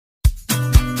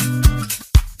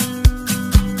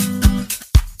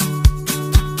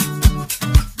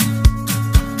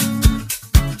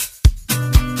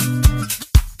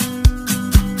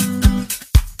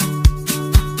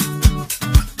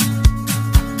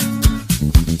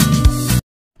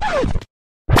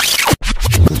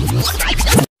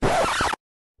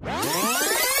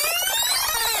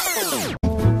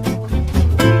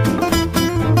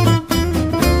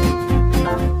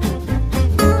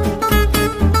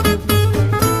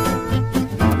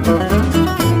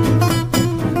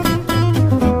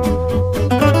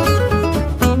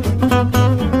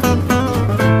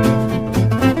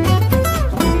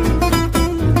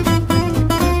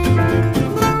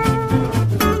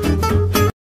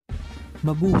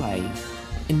Mabuhay!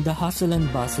 In the hustle and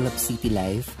bustle of city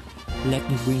life, let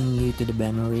me bring you to the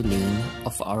memory lane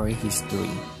of our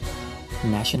history.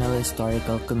 National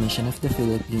Historical Commission of the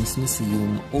Philippines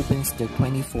Museum opens their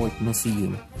 24th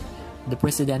museum, the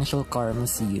Presidential Car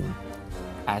Museum.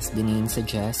 As the name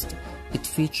suggests, it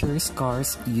features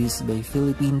cars used by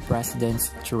Philippine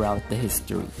presidents throughout the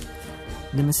history.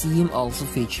 The museum also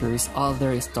features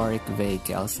other historic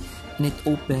vehicles, and it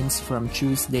opens from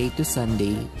Tuesday to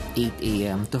Sunday, 8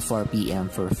 a.m. to 4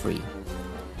 p.m. for free.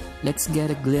 Let's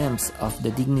get a glimpse of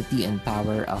the dignity and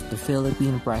power of the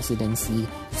Philippine presidency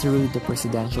through the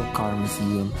Presidential Car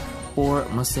Museum or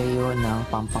Museo ng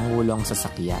Pampangulong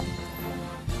Sasakyan.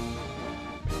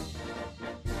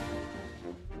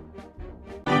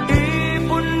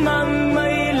 Ibon mang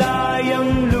may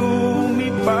layang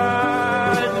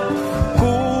lumipad,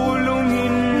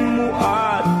 kulungin mo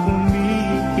at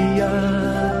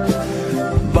umiiyak.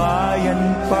 Bayan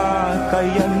pa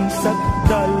kayang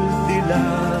sakdal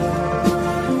dilag,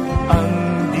 ang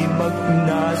di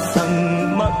magnasang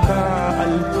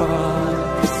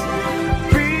makaalpas.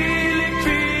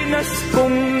 Pilipinas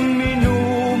kong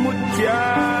minumutya,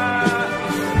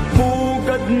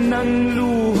 pugad ng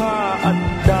luha at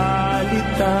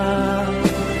dalita,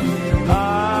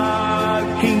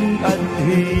 aking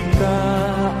adhika,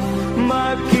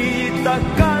 makita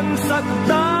kang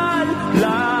sakdal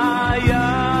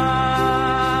laya.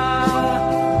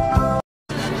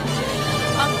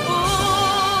 Ako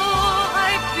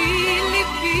ay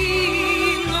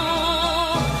Pilipino,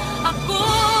 ako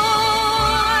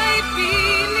ay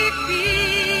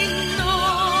Pilipino,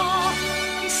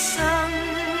 isang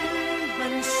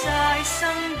bansa,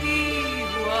 isang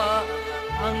diwa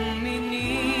ang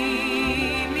minimithi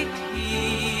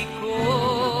ko.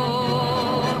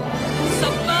 Sa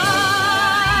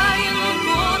bayang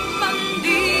got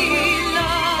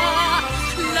pandila,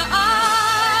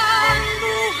 laan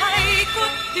buhay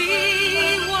ko't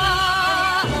diwa.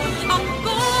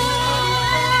 Ako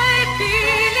ay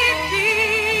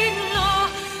Pilipino,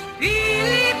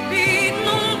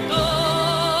 Pilipinong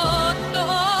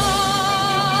totoo.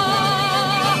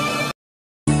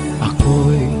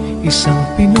 Ako'y isang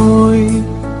Pinoy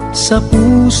sa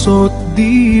puso't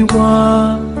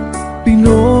diwa,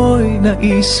 Pinoy na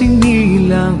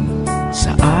isinilang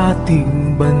sa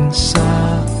ating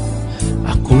bansa.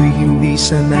 Ako'y hindi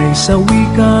sanay sa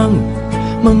wikang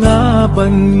mga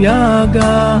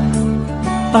banyaga,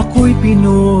 ako'y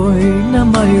Pinoy na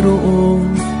mayroong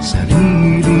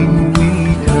sariling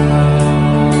wika.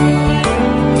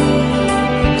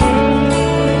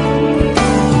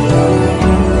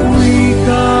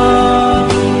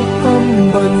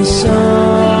 Pambansa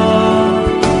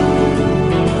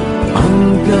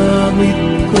ang gamit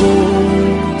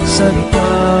kong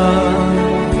salita,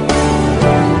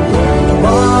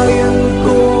 bayan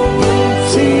kong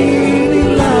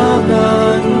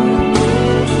sinilangan,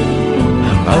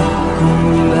 hangad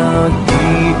kong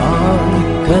lagi ang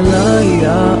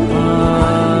kalayaan.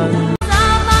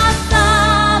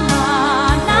 Sama-sama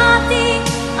nating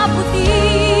abutin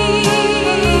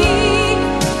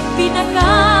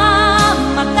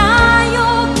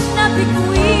pinakamatayog na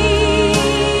bituin,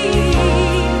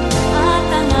 at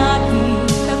ang aking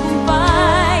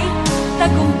tagumpay,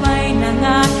 tagumpay ng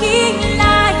aking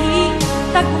lahi,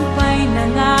 tagumpay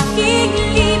ng aking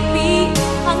lipi,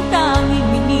 ang tanging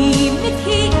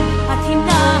minimithi at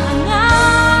hinahangat.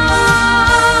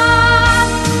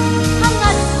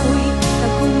 Hangat ko'y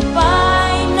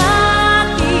tagumpay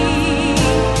natin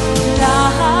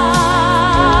lahat.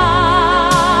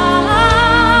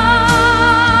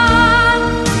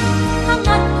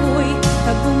 Hangat ko'y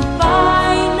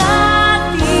tagumpay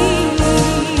natin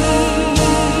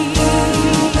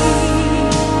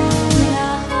lahat.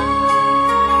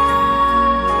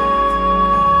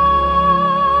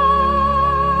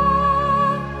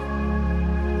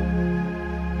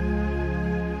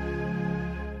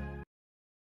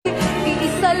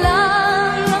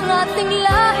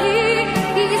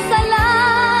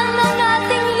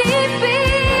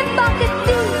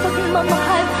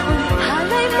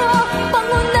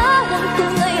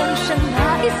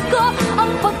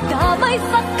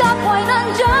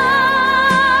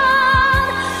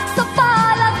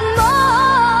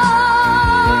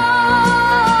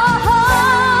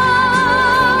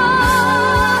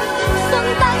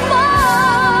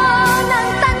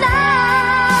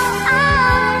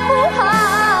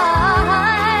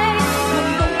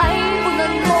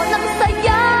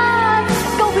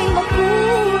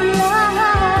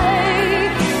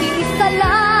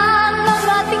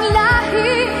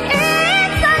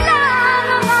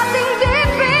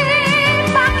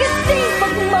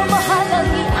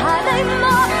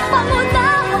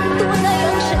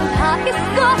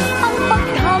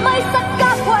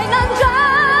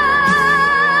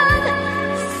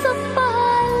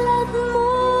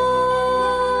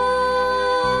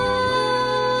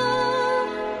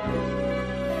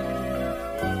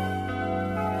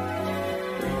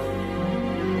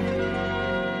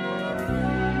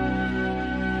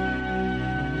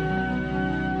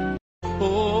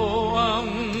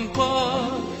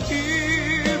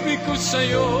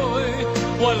 sa'yo'y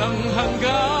walang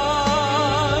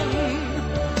hanggan.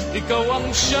 Ikaw ang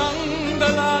siyang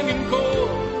dalangin ko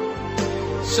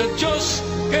sa Diyos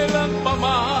kailan pa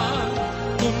man.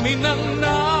 Kuminang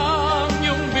ng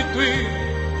iyong bituin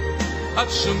at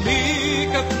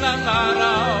sumikat ng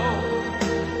araw,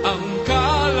 ang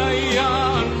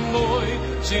kalayaan mo'y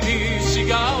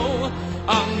sinisigaw.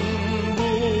 Ang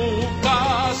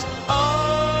bukas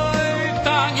ay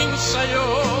tanging sa'yo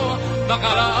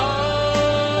nakaraan.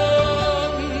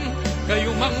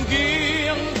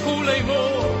 Kayumanggi ang kulay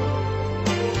mo,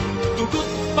 dugot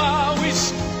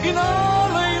pawis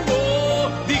inalay mo,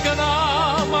 di ka na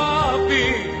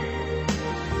maapi.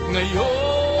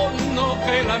 Ngayon o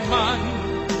kailanman,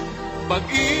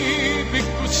 pag-ibig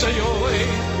ko sa'yo'y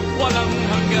walang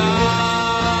hanggan.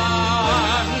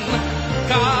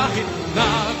 Kahit na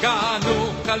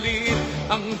gaano kalit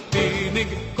ang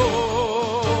tinig ko,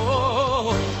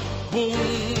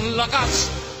 buong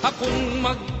lakas akong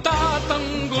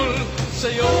magtatanggol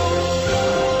sa'yo.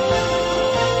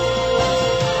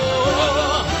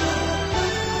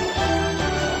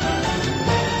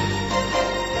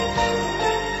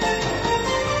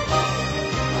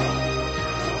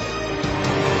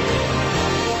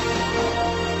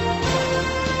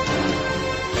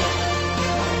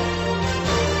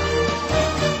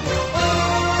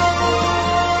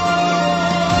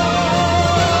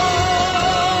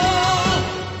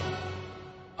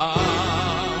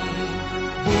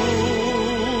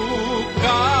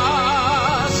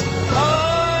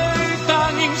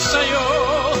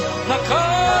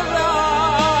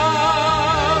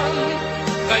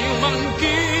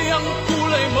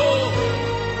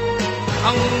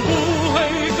 Ang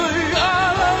buhay ko'y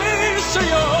alay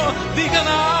sa'yo, di ka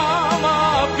na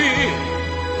maapi.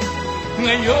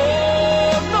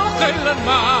 Ngayon o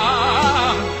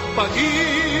kailanman,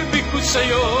 pag-ibig ko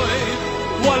sa'yo'y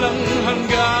walang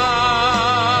hanggan.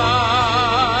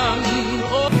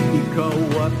 Oh.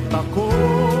 Ikaw at ako,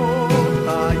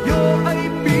 tayo ay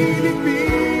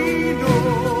Pilipino,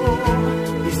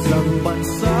 isang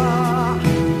bansa,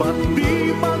 ba't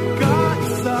di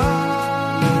magkaisa?